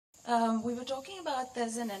We were talking about,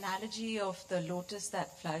 there's an analogy of the lotus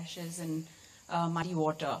that flourishes in muddy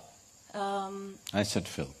water. I said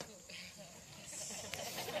filth.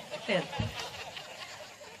 Filth.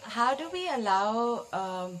 How do we allow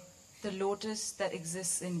the lotus that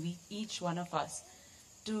exists in each one of us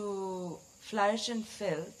to flourish in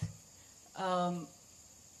filth,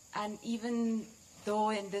 and even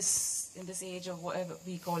though in this age of whatever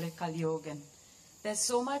we call it, Kali Yuga, and there's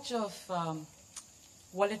so much of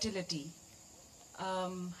volatility,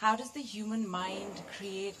 how does the human mind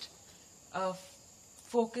create a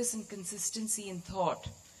focus and consistency in thought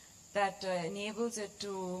that enables it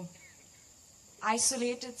to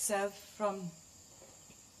isolate itself from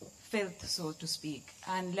filth, so to speak,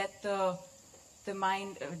 and let the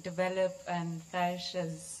mind develop and flourish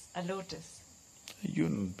as a lotus?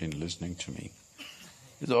 You've been listening to me.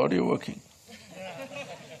 Is the audio working?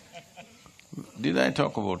 Did I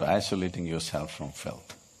talk about isolating yourself from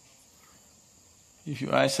filth? If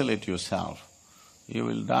you isolate yourself, you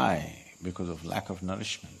will die because of lack of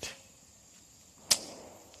nourishment.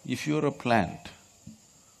 If you're a plant,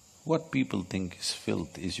 what people think is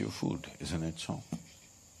filth is your food, isn't it so?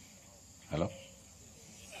 Hello?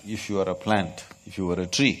 If you are a plant, if you are a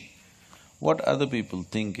tree, what other people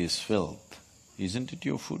think is filth, isn't it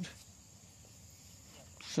your food?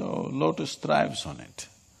 So, lotus thrives on it.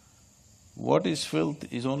 What is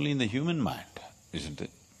filth is only in the human mind, isn't it?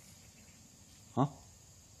 Huh?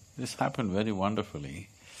 This happened very wonderfully.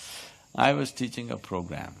 I was teaching a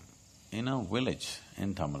program in a village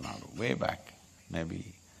in Tamil Nadu, way back,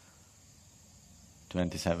 maybe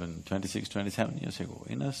 26, 27 years ago,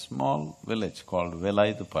 in a small village called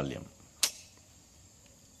Velaithupalyam.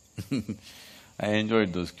 I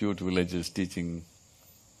enjoyed those cute villages teaching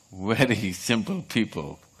very simple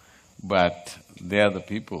people, but they are the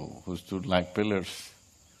people who stood like pillars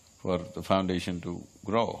for the foundation to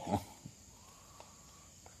grow.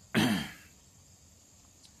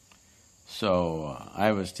 So,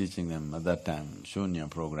 I was teaching them at that time Shunya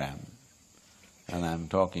program, and I'm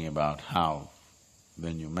talking about how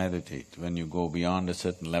when you meditate, when you go beyond a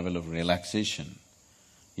certain level of relaxation,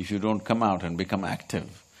 if you don't come out and become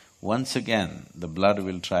active, once again the blood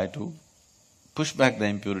will try to push back the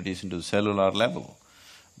impurities into the cellular level.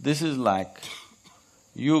 This is like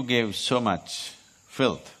you gave so much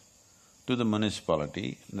filth to the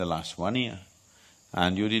municipality in the last 1 year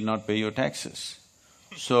and you did not pay your taxes.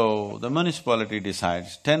 So, the municipality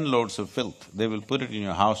decides 10 loads of filth, they will put it in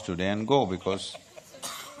your house today and go because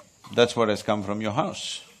that's what has come from your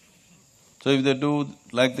house. So if they do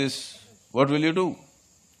like this, what will you do?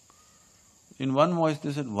 In one voice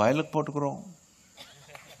they said, violet pot grow.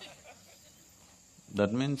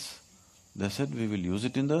 That means, they said, we will use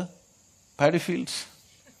it in the paddy fields.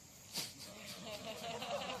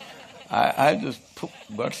 I just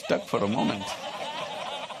got stuck for a moment.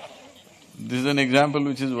 This is an example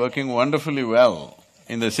which is working wonderfully well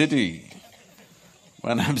in the city.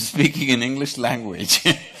 When I'm speaking in English language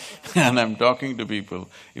and I'm talking to people,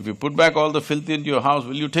 if you put back all the filth into your house,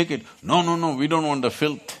 will you take it? No, no, no, we don't want the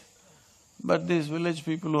filth. But these village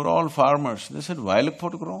people who are all farmers, they said, violet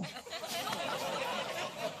pot grow.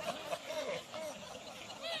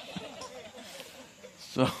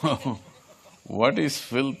 So, what is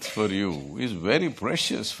filth for you is very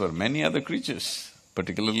precious for many other creatures,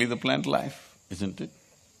 particularly the plant life, isn't it?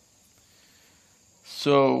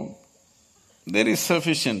 So, there is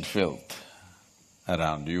sufficient filth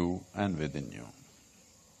around you and within you,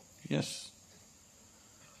 yes.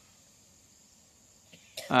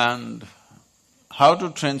 And how to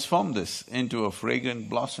transform this into a fragrant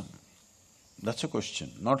blossom, that's a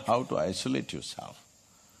question, not how to isolate yourself,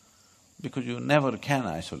 because you never can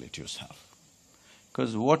isolate yourself.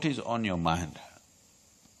 Because what is on your mind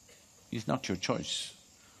is not your choice.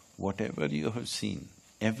 Whatever you have seen,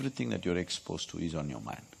 everything that you're exposed to is on your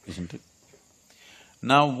mind, isn't it?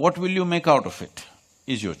 Now, what will you make out of it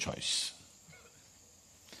is your choice.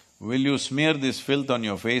 Will you smear this filth on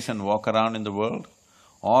your face and walk around in the world,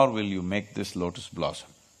 or will you make this lotus blossom?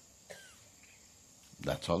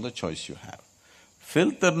 That's all the choice you have.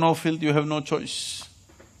 Filth or no filth, you have no choice.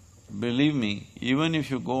 Believe me, even if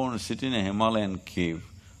you go and sit in a Himalayan cave,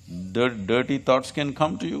 dirty thoughts can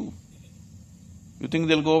come to you. You think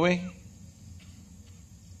they'll go away?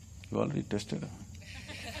 You already tested them.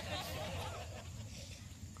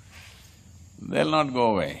 They'll not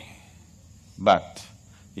go away. But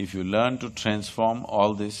if you learn to transform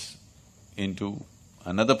all this into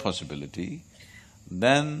another possibility,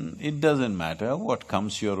 then it doesn't matter, what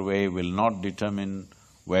comes your way will not determine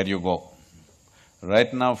where you go.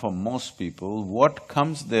 Right now for most people, what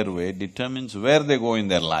comes their way determines where they go in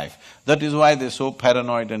their life. That is why they're so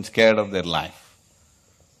paranoid and scared of their life.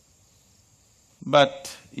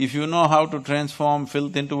 But if you know how to transform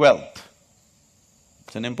filth into wealth,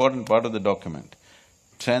 it's an important part of the document,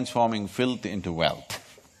 transforming filth into wealth.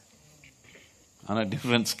 On a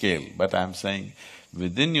different scale, but I'm saying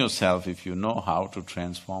within yourself, if you know how to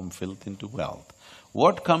transform filth into wealth,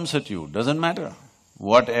 what comes at you doesn't matter.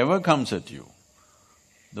 Whatever comes at you,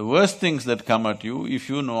 the worst things that come at you, if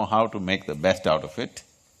you know how to make the best out of it,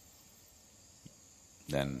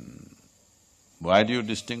 then why do you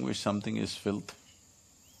distinguish something as filth?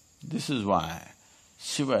 This is why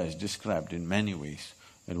Shiva is described in many ways.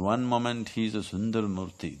 In one moment he is a Sundar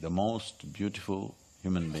Murti, the most beautiful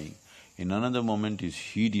human being. In another moment he's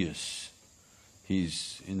hideous,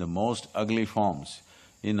 he's in the most ugly forms,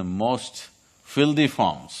 in the most filthy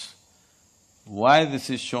forms. Why this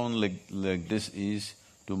is shown like this is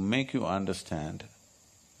to make you understand,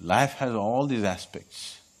 life has all these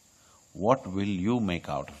aspects. What will you make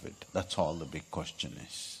out of it? That's all the big question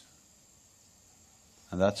is.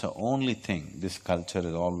 And that's the only thing this culture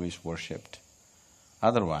has always worshipped.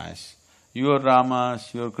 Otherwise, your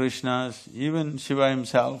Ramas, your Krishnas, even Shiva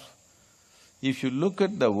himself, if you look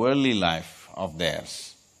at the worldly life of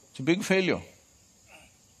theirs, it's a big failure,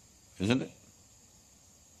 isn't it?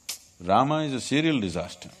 Rama is a serial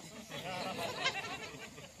disaster.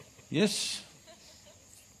 Yes,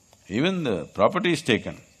 even the property is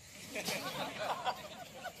taken.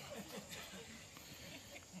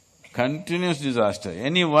 Continuous disaster.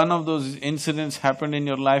 Any one of those incidents happened in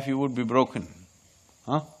your life, you would be broken,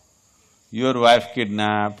 huh? Your wife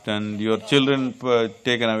kidnapped and your children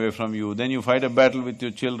taken away from you, then you fight a battle with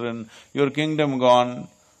your children, your kingdom gone.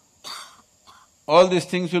 All these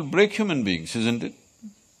things will break human beings, isn't it?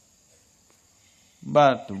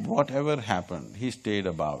 But whatever happened, he stayed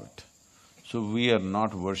about. So we are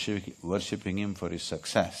not worshipping him for his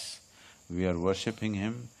success. We are worshipping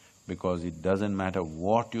him because it doesn't matter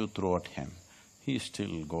what you throw at him, he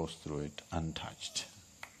still goes through it untouched.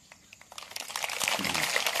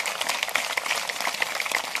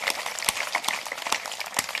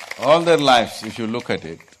 All their lives, if you look at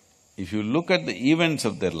it, if you look at the events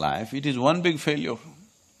of their life, it is one big failure.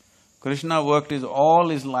 Krishna worked all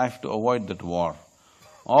his life to avoid that war.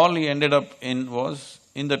 All he ended up in was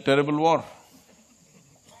in the terrible war.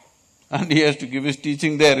 And he has to give his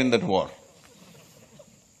teaching there in that war.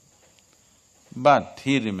 But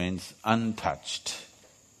he remains untouched.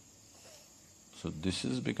 So this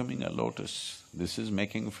is becoming a lotus, this is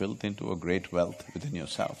making filth into a great wealth within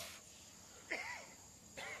yourself.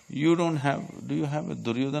 You don't have… do you have a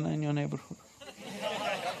Duryodhana in your neighborhood?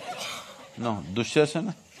 No.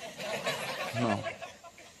 Dushasana? No.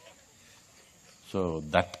 So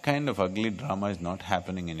that kind of ugly drama is not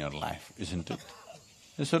happening in your life, isn't it?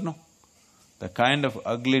 Yes or no? The kind of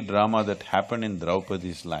ugly drama that happened in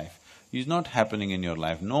Draupadi's life is not happening in your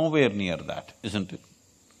life, nowhere near that, isn't it?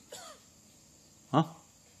 Huh?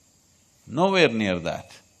 Nowhere near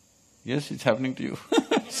that. Yes, it's happening to you.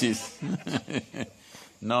 She's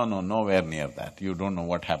no, nowhere near that. You don't know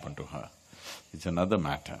what happened to her. It's another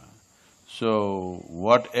matter. So,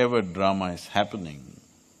 whatever drama is happening,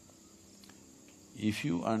 if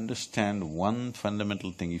you understand one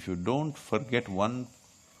fundamental thing, if you don't forget one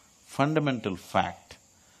fundamental fact,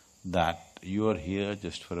 that you are here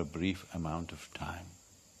just for a brief amount of time.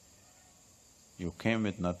 You came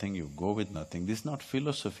with nothing, you go with nothing. This is not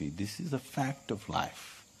philosophy, this is a fact of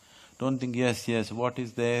life. Don't think, yes, what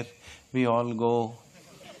is there, we all go.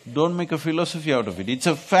 Don't make a philosophy out of it, it's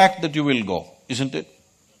a fact that you will go, isn't it?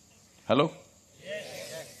 Hello?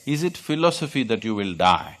 Yes. Is it philosophy that you will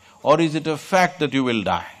die, or is it a fact that you will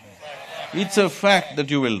die? It's a fact that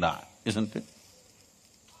you will die, isn't it?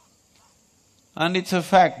 And it's a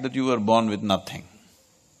fact that you were born with nothing.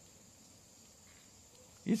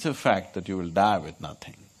 It's a fact that you will die with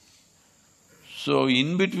nothing. So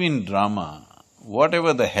in between drama,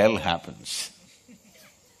 whatever the hell happens,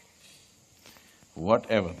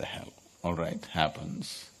 whatever the hell, all right,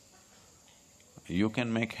 happens, you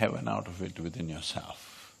can make heaven out of it within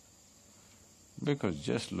yourself. Because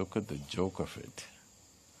just look at the joke of it.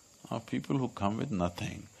 People who come with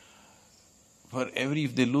nothing,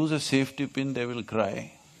 if they lose a safety pin, they will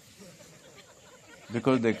cry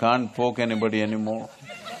because they can't poke anybody anymore.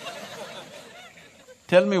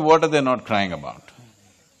 Tell me, what are they not crying about?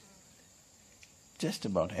 Just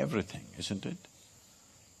about everything, isn't it?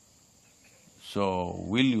 So,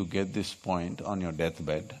 will you get this point on your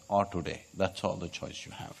deathbed or today? That's all the choice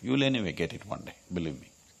you have. You'll anyway get it one day, believe me.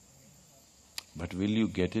 But will you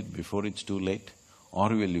get it before it's too late? Or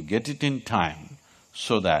will you get it in time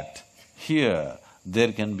so that here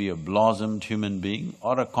there can be a blossomed human being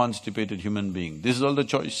or a constipated human being. This is all the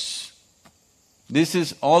choice. This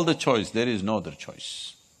is all the choice, there is no other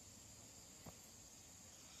choice.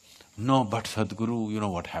 No, but Sadhguru, you know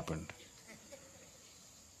what happened?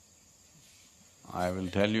 I will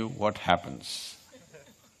tell you what happens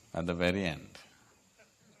at the very end.